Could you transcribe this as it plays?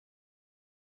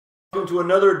Welcome to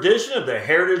another edition of the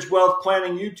Heritage Wealth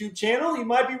Planning YouTube channel. You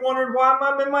might be wondering why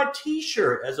I'm in my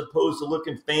t-shirt as opposed to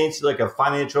looking fancy like a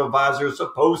financial advisor is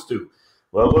supposed to.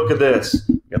 Well, look at this.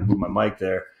 Got to move my mic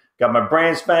there. Got my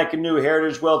brand spanking new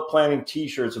Heritage Wealth Planning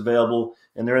t-shirts available,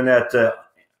 and they're in that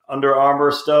Under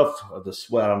Armour stuff, the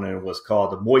sweat, I don't know what's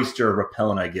called, the moisture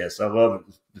repellent, I guess. I love it.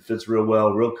 It fits real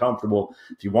well, real comfortable.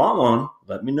 If you want one,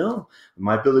 let me know. I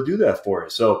might be able to do that for you.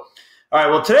 So, all right,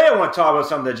 well, today I want to talk about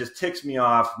something that just ticks me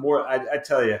off. I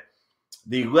tell you,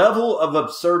 the level of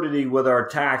absurdity with our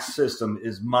tax system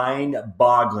is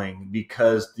mind-boggling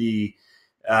because the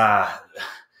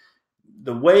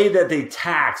way that they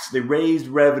raised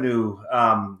revenue,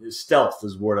 stealth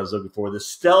is the word I was looking for. The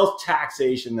stealth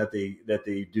taxation that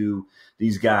they do,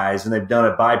 these guys, and they've done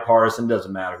it bipartisan.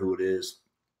 Doesn't matter who it is.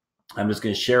 I'm just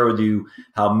going to share with you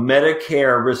how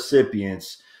Medicare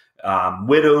recipients,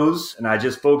 widows, and I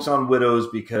just focus on widows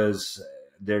because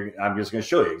I'm just going to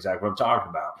show you exactly what I'm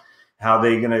talking about. How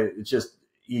they're going to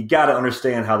you got to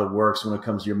understand how that works when it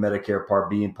comes to your Medicare Part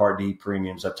B and Part D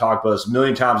premiums. I've talked about this a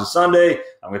million times on Sunday.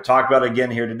 I'm going to talk about it again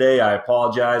here today. I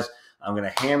apologize. I'm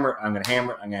going to hammer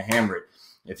it.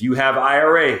 If you have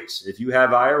IRAs,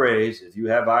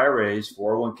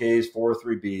 401ks,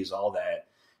 403bs, all that,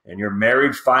 and you're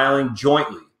married filing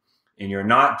jointly, and you're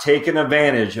not taking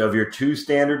advantage of your two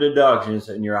standard deductions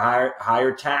and your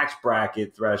higher tax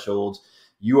bracket thresholds,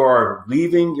 you are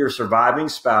leaving your surviving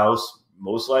spouse,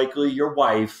 most likely your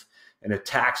wife, in a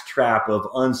tax trap of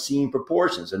unseen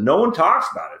proportions. And no one talks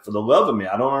about it for the love of me.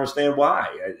 I don't understand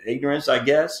why. Ignorance, I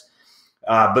guess.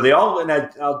 But they all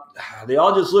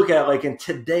just look at it like in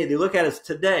today. They look at it as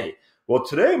today. Well,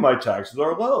 today my taxes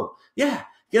are low. Yeah.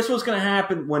 Guess what's going to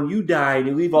happen when you die and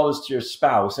you leave all this to your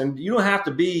spouse? And you don't have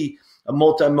to be a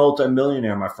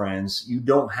multi-millionaire, my friends. You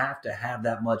don't have to have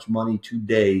that much money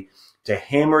today to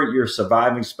hammer your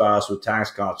surviving spouse with tax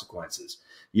consequences.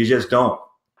 You just don't.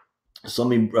 So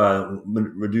let me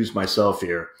reduce myself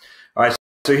here. All right.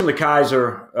 So here's the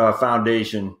Kaiser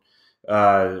Foundation.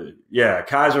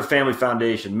 Kaiser Family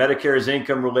Foundation. Medicare's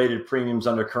income-related premiums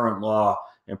under current law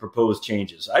and proposed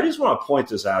changes. I just want to point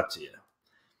this out to you.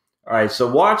 All right,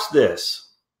 so watch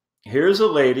this. Here's a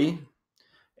lady.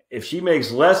 If she makes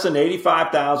less than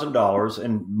 $85,000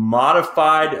 and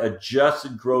modified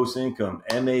adjusted gross income,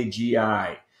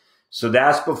 MAGI, so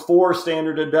that's before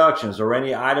standard deductions or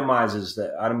any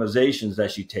itemizations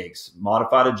that she takes,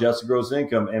 modified adjusted gross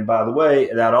income. And by the way,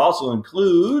 that also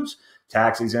includes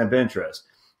tax-exempt interest.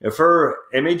 If her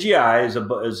MAGI is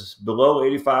below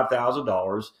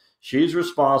 $85,000, she's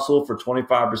responsible for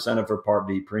 25% of her Part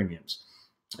B premiums,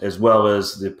 as well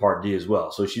as the Part D as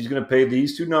well. So she's going to pay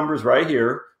these two numbers right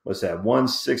here. What's that?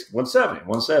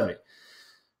 170.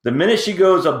 The minute she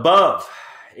goes above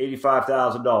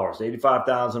 $85,000,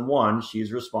 $85,001,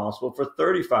 she's responsible for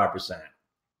 35%.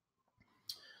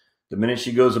 The minute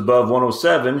she goes above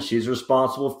 107, she's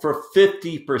responsible for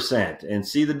 50%. And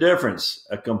see the difference,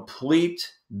 a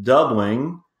complete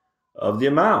doubling of the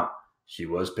amount. She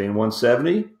was paying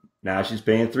 170, now she's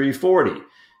paying 340.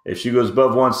 If she goes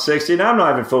above 160, and I'm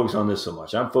not even focused on this so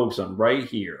much. I'm focused on right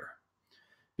here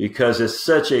because it's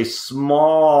such a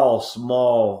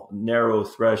small, narrow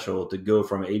threshold to go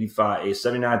from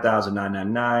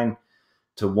 $79,999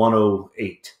 to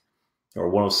 108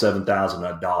 or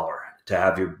 $107,000 to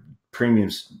have your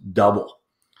premiums double.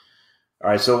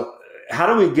 All right, so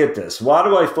how do we get this? Why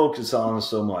do I focus on this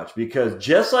so much? Because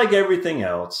just like everything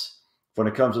else, when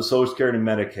it comes to Social Security and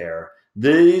Medicare,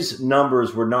 these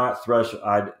numbers were not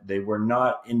threshold. They were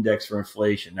not indexed for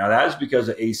inflation. Now, that is because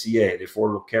of ACA, the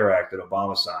Affordable Care Act that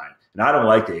Obama signed. And I don't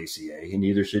like the ACA, and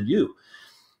neither should you.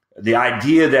 The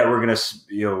idea that we're going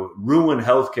to ruin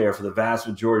healthcare for the vast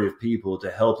majority of people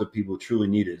to help the people who truly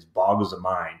need it boggles the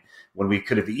mind, when we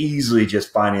could have easily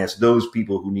just financed those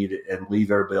people who need it and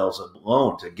leave everybody else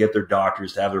alone to get their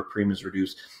doctors to have their premiums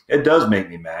reduced. It does make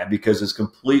me mad because it's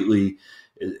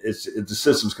the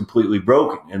system's completely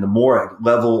broken. And the more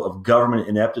level of government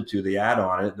ineptitude they add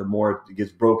on it, the more it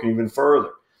gets broken even further.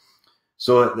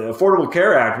 So the Affordable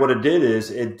Care Act, what it did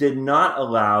is it did not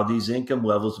allow these income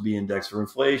levels to be indexed for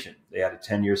inflation. They had a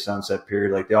 10-year sunset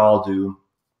period like they all do,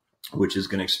 which is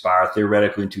going to expire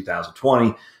theoretically in 2020.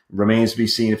 It remains to be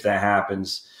seen if that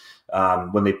happens.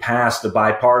 When they passed the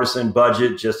bipartisan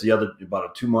budget just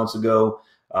about 2 months ago,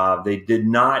 they did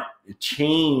not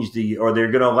change they're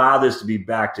going to allow this to be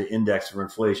back to index for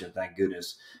inflation, thank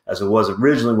goodness, as it was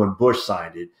originally when Bush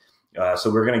signed it. So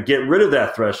we're going to get rid of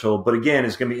that threshold. But again,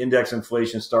 it's going to be index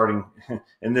inflation starting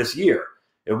in this year.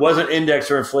 It wasn't index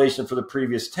for inflation for the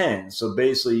previous 10. So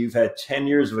basically, you've had 10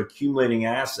 years of accumulating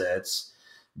assets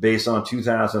based on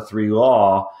 2003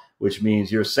 law which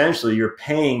means you're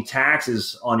paying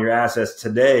taxes on your assets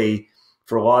today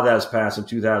for a law that was passed in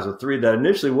 2003 that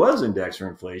initially was indexed for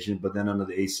inflation, but then under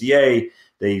the ACA,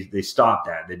 they stopped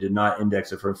that. They did not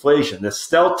index it for inflation. That's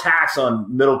still tax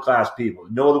on middle-class people.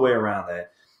 No other way around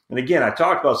that. And again, I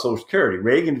talked about Social Security.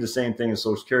 Reagan did the same thing as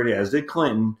Social Security, as did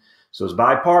Clinton. So it's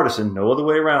bipartisan, no other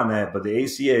way around that. But the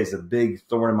ACA is a big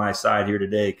thorn in my side here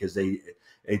today because they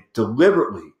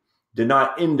deliberately did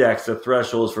not index the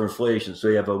thresholds for inflation. So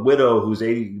you have a widow who's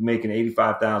making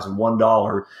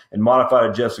 $85,001 and modified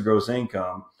adjusted gross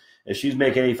income. And she's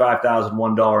making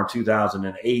 $85,001 in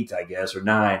 2008, I guess, or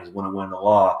 9 is when it went into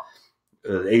law.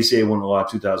 The ACA went into law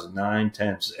 2009,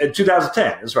 10.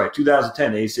 2010, that's right,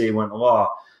 2010, the ACA went into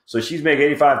law. So she's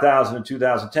making $85,000 in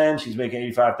 2010. She's making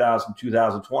 $85,000 in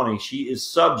 2020. She is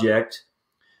subject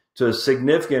to a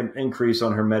significant increase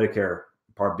on her Medicare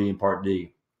Part B and Part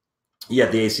D.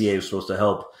 Yet the ACA is supposed to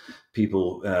help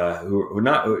people who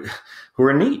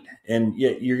are in need. And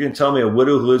yet you're going to tell me a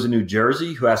widow who lives in New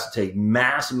Jersey who has to take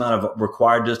mass amount of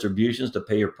required distributions to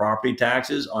pay her property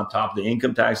taxes on top of the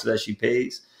income taxes that she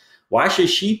pays. Why should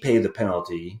she pay the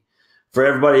penalty for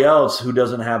everybody else who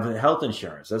doesn't have health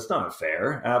insurance? That's not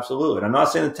fair. Absolutely. And I'm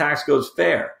not saying the tax code's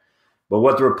fair. But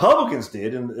what the Republicans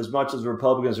did, and as much as the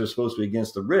Republicans are supposed to be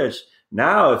against the rich,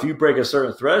 now if you break a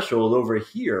certain threshold over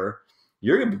here,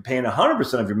 you're going to be paying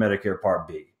 100% of your Medicare Part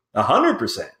B.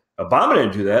 100%. Obama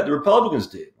didn't do that. The Republicans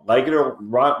did. Like it or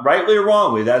rightly or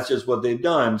wrongly, that's just what they've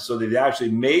done. So they've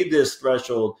actually made this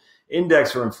threshold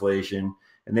index for inflation.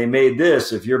 And they made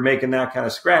this, if you're making that kind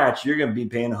of scratch, you're going to be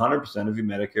paying 100% of your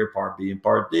Medicare Part B and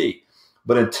Part D.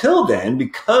 But until then,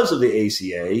 because of the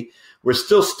ACA, we're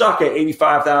still stuck at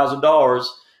 $85,000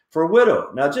 for a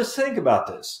widow. Now, just think about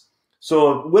this.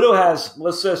 So a widow has,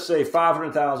 let's just say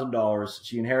 $500,000.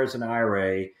 She inherits an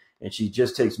IRA and she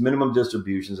just takes minimum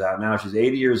distributions out. Now she's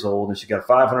 80 years old and she got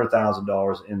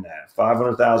 $500,000 in that.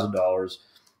 $500,000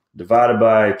 divided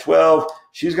by 12.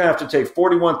 She's going to have to take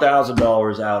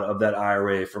 $41,000 out of that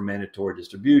IRA for mandatory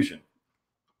distribution.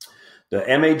 The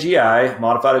MAGI,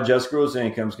 modified adjusted gross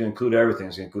income, is going to include everything.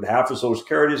 It's going to include half of Social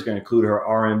Security. It's going to include her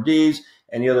RMDs,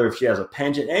 any other, if she has a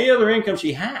pension, any other income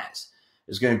she has.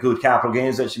 It's going to include capital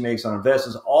gains that she makes on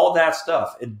investments, all that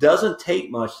stuff. It doesn't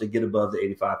take much to get above the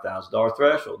 $85,000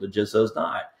 threshold. It just does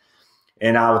not.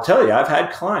 And I will tell you, I've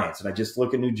had clients, and I just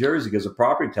look at New Jersey because the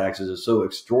property taxes are so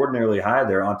extraordinarily high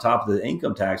there on top of the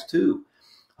income tax too.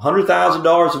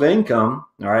 $100,000 of income,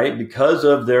 all right, because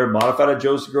of their modified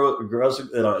adjusted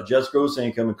gross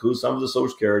income, includes some of the Social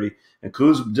Security,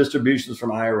 includes distributions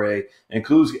from IRA,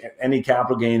 includes any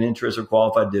capital gain interest or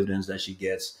qualified dividends that she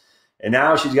gets. And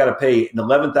now she's got to pay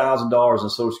 $11,000 in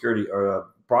Social Security or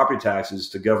property taxes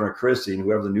to Governor Christie and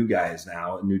whoever the new guy is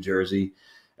now in New Jersey.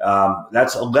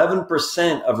 That's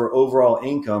 11% of her overall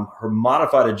income, her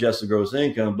modified adjusted gross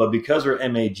income. But because her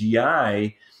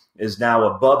MAGI is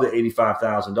now above the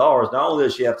 $85,000, not only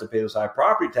does she have to pay those high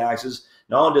property taxes,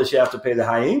 not only does she have to pay the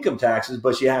high income taxes,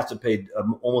 but she has to pay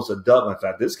almost a doubling. In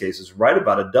fact, this case is right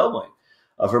about a doubling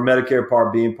of her Medicare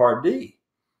Part B and Part D.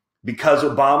 Because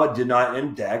Obama did not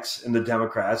index, and the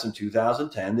Democrats in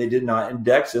 2010, they did not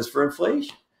index this for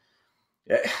inflation.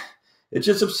 It's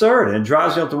just absurd, and it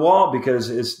drives you up the wall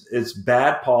because it's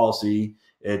bad policy.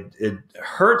 It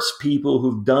hurts people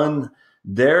who've done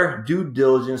their due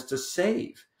diligence to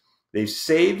save. They've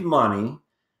saved money.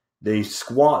 They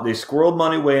squirreled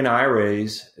money away in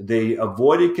IRAs. They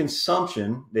avoided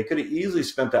consumption. They could have easily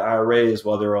spent the IRAs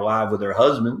while they were alive with their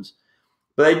husbands,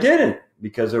 but they didn't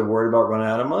because they're worried about running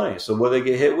out of money. So what do they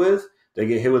get hit with? They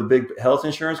get hit with big health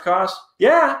insurance costs?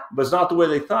 Yeah, but it's not the way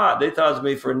they thought. They thought it was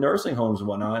made for nursing homes and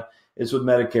whatnot. It's with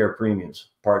Medicare premiums,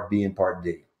 Part B and Part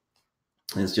D.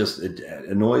 And it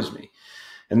annoys me.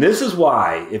 And this is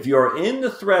why, if you're in the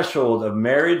threshold of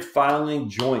married filing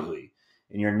jointly,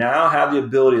 and you now have the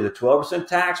ability of the 12%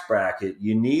 tax bracket,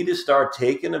 you need to start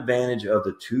taking advantage of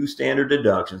the two standard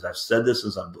deductions. I've said this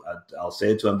since I'll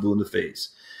say it till I'm blue in the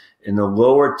face. In the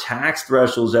lower tax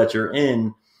thresholds that you're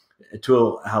in,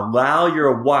 to allow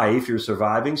your wife, your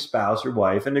surviving spouse, your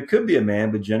wife, and it could be a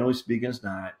man, but generally speaking it's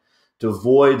not, to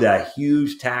avoid that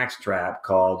huge tax trap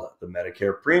called the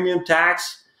Medicare premium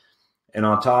tax, and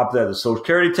on top of that, the Social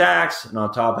Security tax, and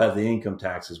on top of that, the income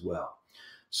tax as well.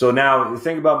 So now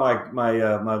think about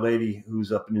my lady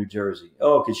who's up in New Jersey.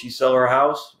 Oh, could she sell her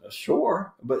house?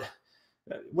 Sure, but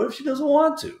what if she doesn't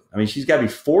want to? I mean, she's got to be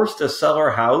forced to sell her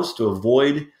house to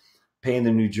avoid paying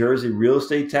the New Jersey real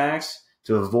estate tax,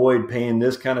 to avoid paying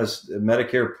this kind of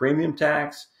Medicare premium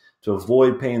tax, to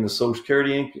avoid paying the Social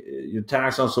Security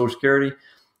tax on Social Security.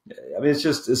 I mean, it's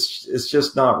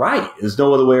just not right. There's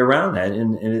no other way around that,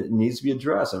 and it needs to be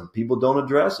addressed. And people don't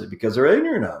address it because they're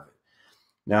ignorant of it.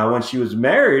 Now, when she was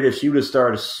married, if she would have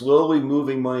started slowly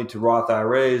moving money to Roth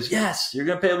IRAs, yes, you're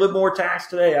going to pay a little more tax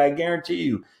today. I guarantee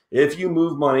you. If you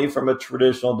move money from a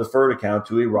traditional deferred account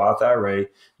to a Roth IRA,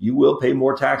 you will pay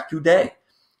more tax today.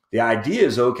 The idea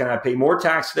is, though, can I pay more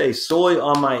tax today solely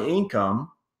on my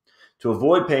income to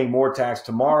avoid paying more tax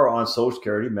tomorrow on Social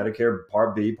Security, Medicare,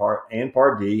 Part B,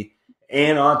 Part D,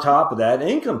 and on top of that,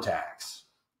 income tax,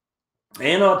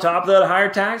 and on top of that, a higher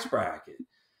tax bracket?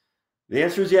 The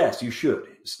answer is yes, you should.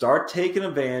 Start taking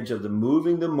advantage of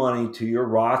moving the money to your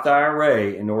Roth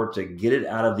IRA in order to get it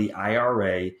out of the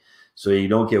IRA so you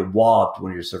don't get walloped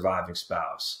when you're a surviving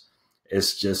spouse.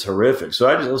 It's just horrific. So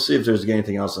let's see if there's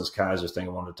anything else in this Kaiser thing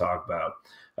I want to talk about.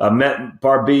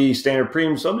 Part B, standard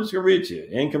premium. So I'm just going to read it to you.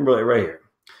 Income right here.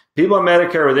 People on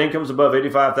Medicare with incomes above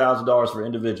 $85,000 for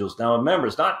individuals. Now remember,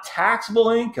 it's not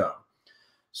taxable income.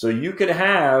 So you could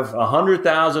have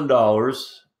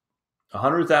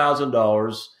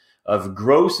 $100,000 of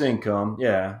gross income.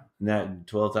 Yeah, and that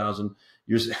 12,000.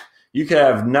 You could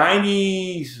have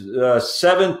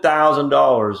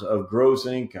 $97,000 of gross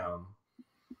income.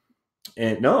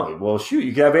 And you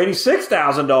could have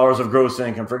 $86,000 of gross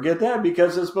income. Forget that,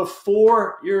 because it's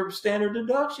before your standard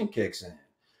deduction kicks in.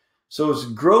 So it's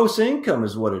gross income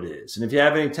is what it is. And if you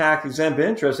have any tax exempt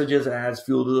interest, it just adds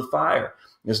fuel to the fire.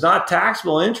 It's not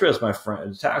taxable interest, my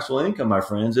friend. Taxable income, my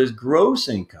friends, is gross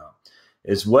income.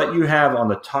 It's what you have on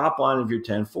the top line of your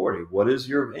 1040. What is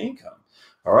your income?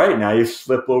 All right, now you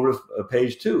flip over to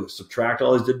page 2. Subtract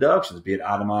all these deductions, be it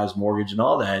itemized mortgage and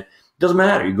all that. It doesn't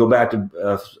matter. You go back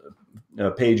to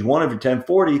page 1 of your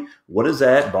 1040. What is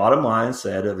that bottom line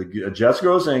said of adjusted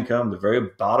gross income, the very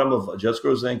bottom of adjusted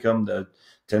gross income, the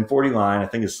 1040 line, I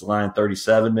think it's line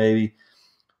 37 maybe.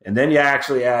 And then you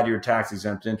actually add your tax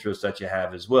exempt interest that you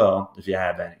have as well, if you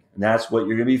have any. And that's what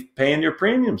you're going to be paying your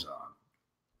premiums on.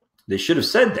 They should have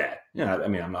said that.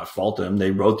 I'm not faulting them.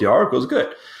 They wrote the articles.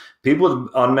 Good. People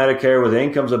on Medicare with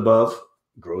incomes above,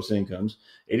 gross incomes,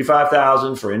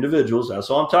 $85,000 for individuals.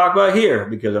 That's all I'm talking about here,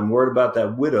 because I'm worried about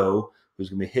that widow who's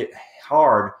going to be hit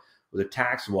hard with a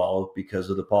tax wall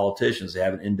because of the politicians. They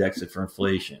haven't indexed it for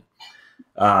inflation.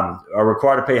 Are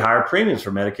required to pay higher premiums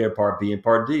for Medicare Part B and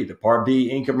Part D. The Part B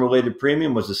income-related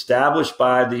premium was established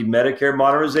by the Medicare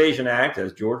Modernization Act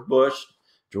as George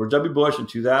W. Bush in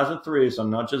 2003. So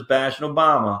I'm not just bashing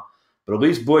Obama, but at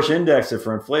least Bush indexed it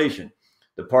for inflation.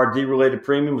 The Part D related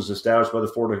premium was established by the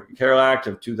Affordable Care Act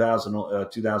of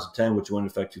 2010, which went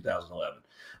into effect 2011.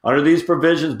 Under these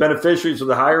provisions, beneficiaries with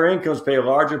the higher incomes pay a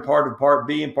larger part of Part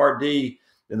B and Part D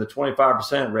than the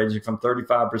 25%, ranging from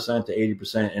 35% to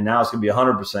 80%. And now it's going to be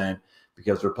 100%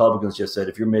 because Republicans just said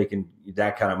if you're making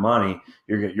that kind of money,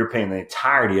 you're paying the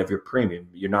entirety of your premium.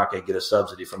 You're not going to get a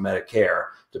subsidy from Medicare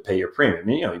to pay your premium.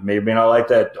 You may or may not like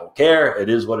that. Don't care. It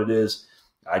is what it is.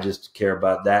 I just care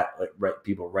about that,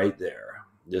 people right there.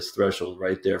 This threshold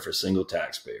right there for single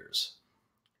taxpayers.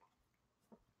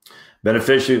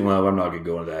 Beneficiary, well, I'm not going to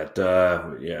go into that.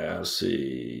 Let's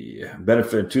see.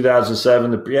 Benefit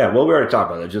 2007. We already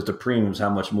talked about that. Just the premiums, how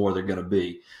much more they're going to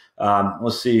be.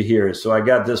 Let's see here. So I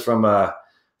got this from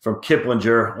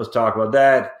Kiplinger. Let's talk about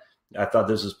that. I thought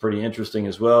this was pretty interesting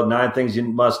as well. 9 things you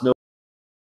must know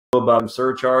about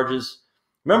surcharges.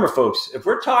 Remember, folks, if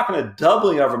we're talking a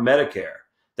doubling of our Medicare,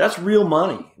 that's real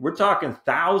money. We're talking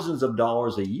thousands of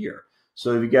dollars a year.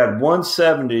 So if you got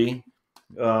 170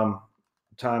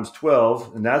 times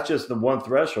 12, and that's just the one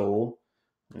threshold.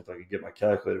 If I could get my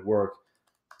calculator to work,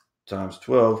 times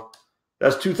 12,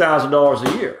 that's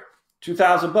 $2,000 a year.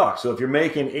 $2,000. So if you're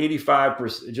making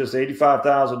 85%, just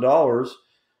 $85,000,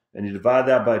 and you divide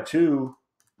that by 2,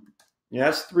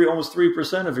 that's almost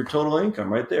 3% of your total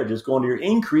income right there, just going to your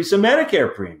increase in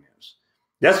Medicare premiums.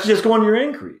 That's just going to your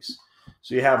increase.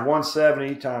 So you have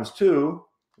 170 times 2,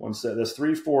 that's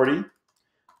 340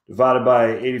 divided by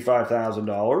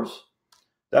 $85,000.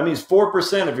 That means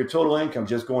 4% of your total income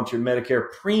just going to your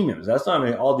Medicare premiums. That's not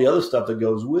even all the other stuff that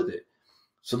goes with it.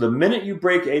 So the minute you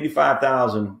break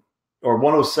 85,000 or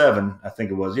 107, I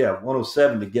think it was,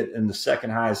 107 to get in the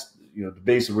second highest,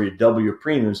 basically where you double your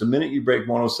premiums. The minute you break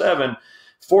 107,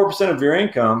 4% of your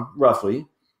income, roughly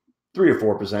 3 or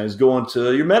 4%, is going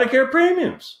to your Medicare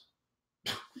premiums.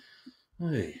 All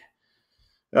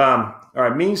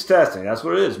right, means testing. That's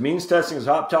what it is. Means testing is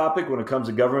a hot topic when it comes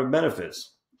to government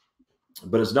benefits.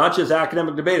 But it's not just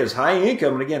academic debate. It's high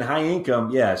income. And again, high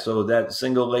income, so that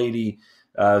single lady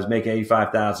is making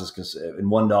 $85,000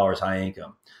 and $1 is high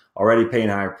income. Already paying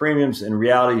higher premiums. In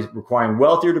reality, requiring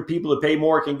wealthier people to pay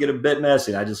more can get a bit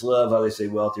messy. And I just love how they say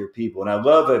wealthier people. And I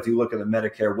love it if you look at the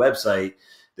Medicare website,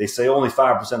 they say only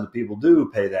 5% of the people do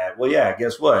pay that. Well, yeah,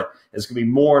 guess what? It's going to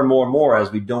be more and more and more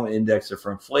as we don't index it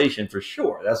for inflation for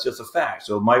sure. That's just a fact.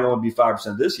 So it might only be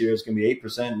 5% this year. It's going to be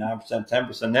 8%, 9%,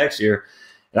 10% next year.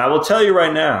 And I will tell you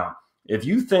right now, if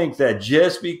you think that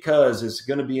just because it's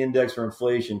going to be indexed for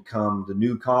inflation come the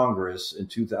new Congress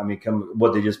come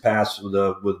what they just passed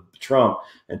with Trump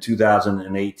in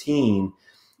 2018,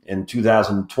 in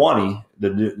 2020,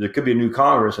 there could be a new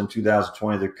Congress. In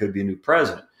 2020, there could be a new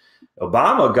president.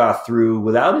 Obama got through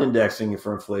without indexing it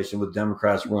for inflation with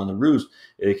Democrats running the roost.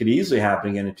 It could easily happen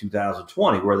again in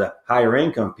 2020, where the higher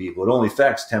income people, it only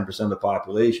affects 10% of the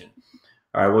population.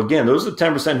 All right, well, again, those are the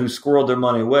 10% who squirreled their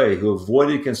money away, who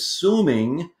avoided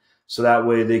consuming so that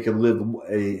way they could live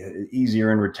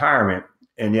easier in retirement.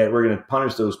 And yet we're going to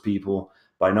punish those people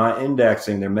by not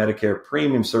indexing their Medicare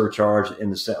premium surcharge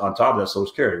on top of that Social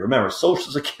Security. Remember,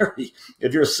 Social Security,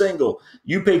 if you're single,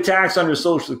 you pay tax on your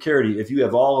Social Security if you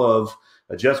have all of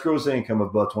a just gross income of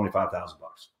about $25,000.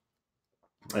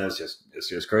 And it's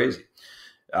just crazy.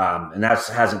 And that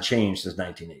hasn't changed since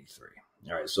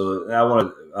 1983. All right, so I want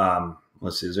to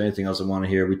let's see, is there anything else I want to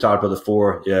hear? We talked about the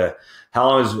four. Yeah. How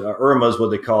long is IRMA is what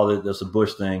they called it. That's a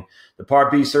Bush thing. The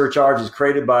Part B surcharge is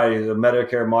created by the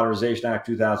Medicare Modernization Act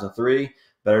 2003,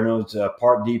 better known as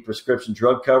Part D prescription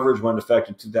drug coverage, went into effect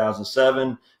in 2007.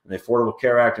 And the Affordable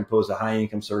Care Act imposed a high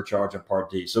income surcharge on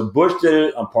Part D. So Bush did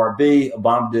it on Part B.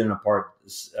 Obama did it on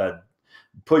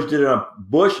Bush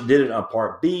did it on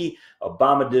Part B.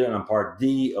 Obama did it on Part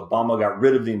D. Obama got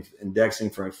rid of the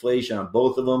indexing for inflation on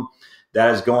both of them. That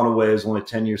has gone away. There's only a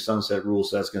 10-year sunset rule,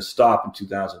 so that's going to stop in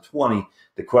 2020.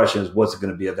 The question is, what's it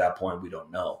going to be at that point? We don't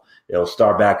know. It'll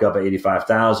start back up at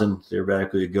 85,000.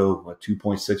 Theoretically, it go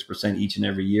 2.6% each and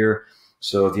every year.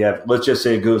 So if you have, let's just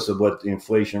say it goes to what the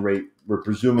inflation rate we're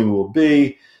presuming will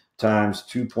be times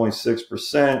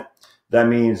 2.6%. That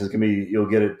means it's going to be, you'll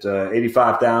get it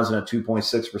 85,000 at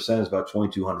 2.6% is about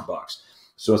 $2,200.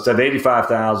 So instead of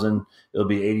 85,000, it'll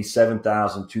be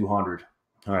 87,200.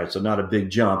 All right, so not a big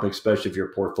jump, especially if your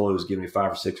portfolio is giving you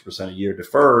 5 or 6% a year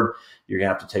deferred. You're going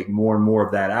to have to take more and more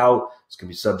of that out. It's going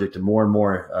to be subject to more and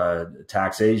more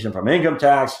taxation from income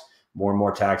tax, more and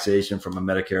more taxation from a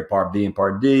Medicare Part B and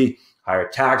Part D, higher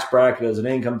tax bracket as an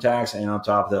income tax, and on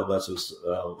top of that,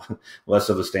 less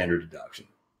of a standard deduction.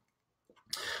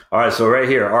 All right, so right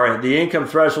here, all right, the income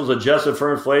threshold is adjusted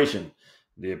for inflation.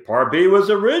 The Part B was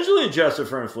originally adjusted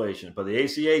for inflation, but the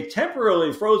ACA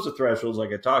temporarily froze the thresholds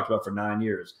like I talked about for 9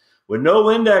 years. With no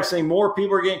indexing, more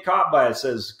people are getting caught by it,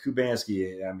 says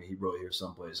Kubanski. I mean, he wrote here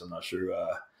someplace. I'm not sure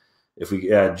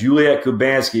Juliette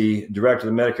Kubanski, director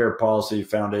of the Medicare Policy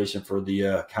Foundation for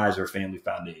the Kaiser Family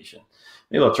Foundation.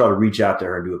 Maybe I'll try to reach out to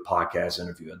her and do a podcast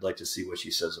interview. I'd like to see what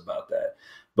she says about that.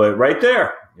 But right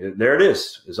there it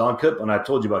is. It's on Kiplinger. And I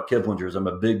told you about Kiplinger's. I'm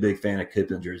a big fan of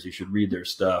Kiplinger's. You should read their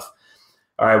stuff.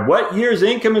 All right, what year's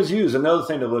income is used? Another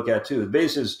thing to look at too. The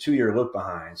base is 2-year look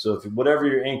behind. So if whatever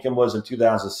your income was in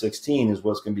 2016 is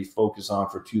what's going to be focused on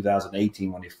for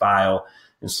 2018 when you file,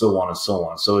 and so on and so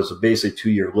on. So it's basically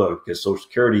 2-year look because Social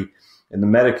Security and the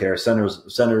Medicare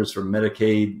Centers for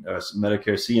Medicaid,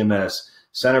 Medicare CMS,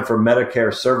 Center for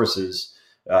Medicare Services.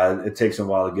 It takes a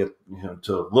while to get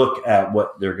to look at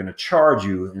what they're going to charge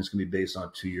you, and it's going to be based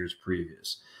on 2 years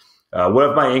previous. What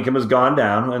if my income has gone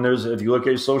down? And if you look at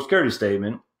your Social Security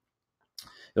statement,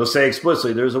 it'll say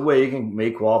explicitly there's a way you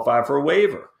may qualify for a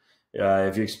waiver.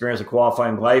 If you experience a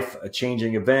qualifying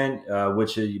life-changing event,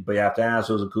 but you have to ask,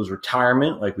 those includes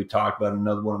retirement, like we talked about in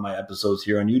another one of my episodes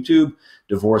here on YouTube,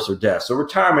 divorce or death. So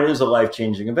retirement is a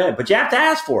life-changing event, but you have to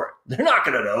ask for it. They're not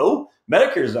going to know.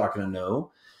 Medicare is not going to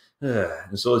know.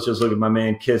 And so let's just look at my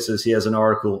man Kit says he has an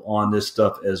article on this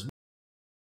stuff as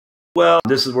well.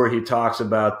 This is where he talks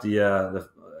about I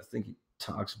think he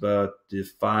talks about the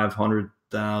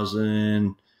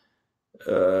 500,000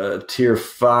 tier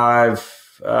 5.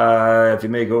 If you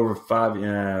make over 5,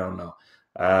 I don't know.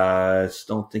 I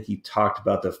don't think he talked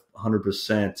about the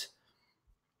 100%.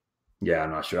 Yeah,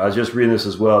 I'm not sure. I was just reading this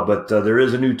as well, but there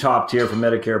is a new top tier for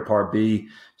Medicare Part B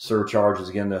surcharges.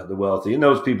 Again, the wealthy, and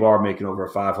those people are making over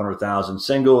 500,000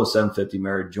 single and 750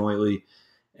 married jointly.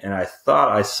 And I thought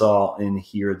I saw in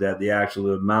here that the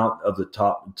actual amount of the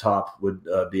top would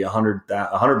be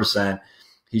 100%.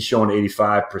 He's showing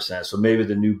 85%. So maybe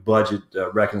the new budget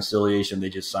reconciliation they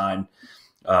just signed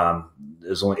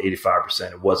is only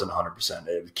 85%. It wasn't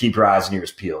 100%. Keep your eyes and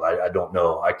ears peeled. I don't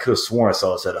know. I could have sworn I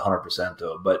saw it said 100%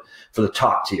 though. But for the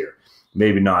top tier,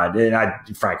 maybe not.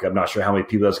 And frankly, I'm not sure how many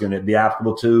people that's going to be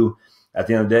applicable to. At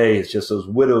the end of the day, it's just those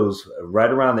widows right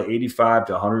around the $85,000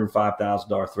 to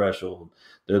 $105,000 threshold.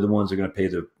 They're the ones that are going to pay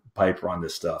the Piper on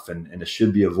this stuff, and it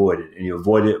should be avoided. And you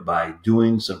avoid it by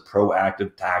doing some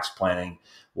proactive tax planning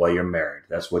while you're married.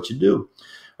 That's what you do.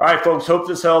 All right, folks, hope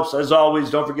this helps. As always,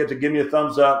 don't forget to give me a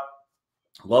thumbs up.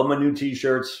 Love my new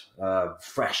t-shirts,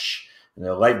 fresh. You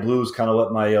know, light blue is kind of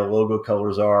what my logo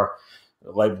colors are.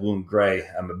 Light blue and gray.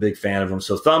 I'm a big fan of them.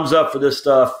 So thumbs up for this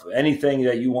stuff. Anything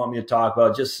that you want me to talk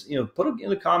about, just put it in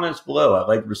the comments below. I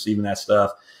like receiving that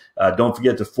stuff. Don't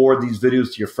forget to forward these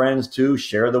videos to your friends too.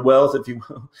 Share the wealth if you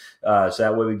will. So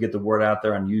that way we get the word out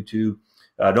there on YouTube.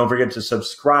 Don't forget to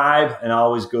subscribe, and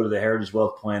always go to the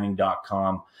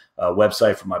heritagewealthplanning.com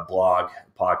website for my blog,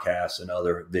 podcasts, and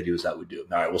other videos that we do.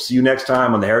 All right, we'll see you next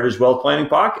time on the Heritage Wealth Planning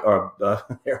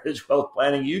Heritage Wealth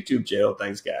Planning YouTube channel.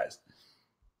 Thanks, guys.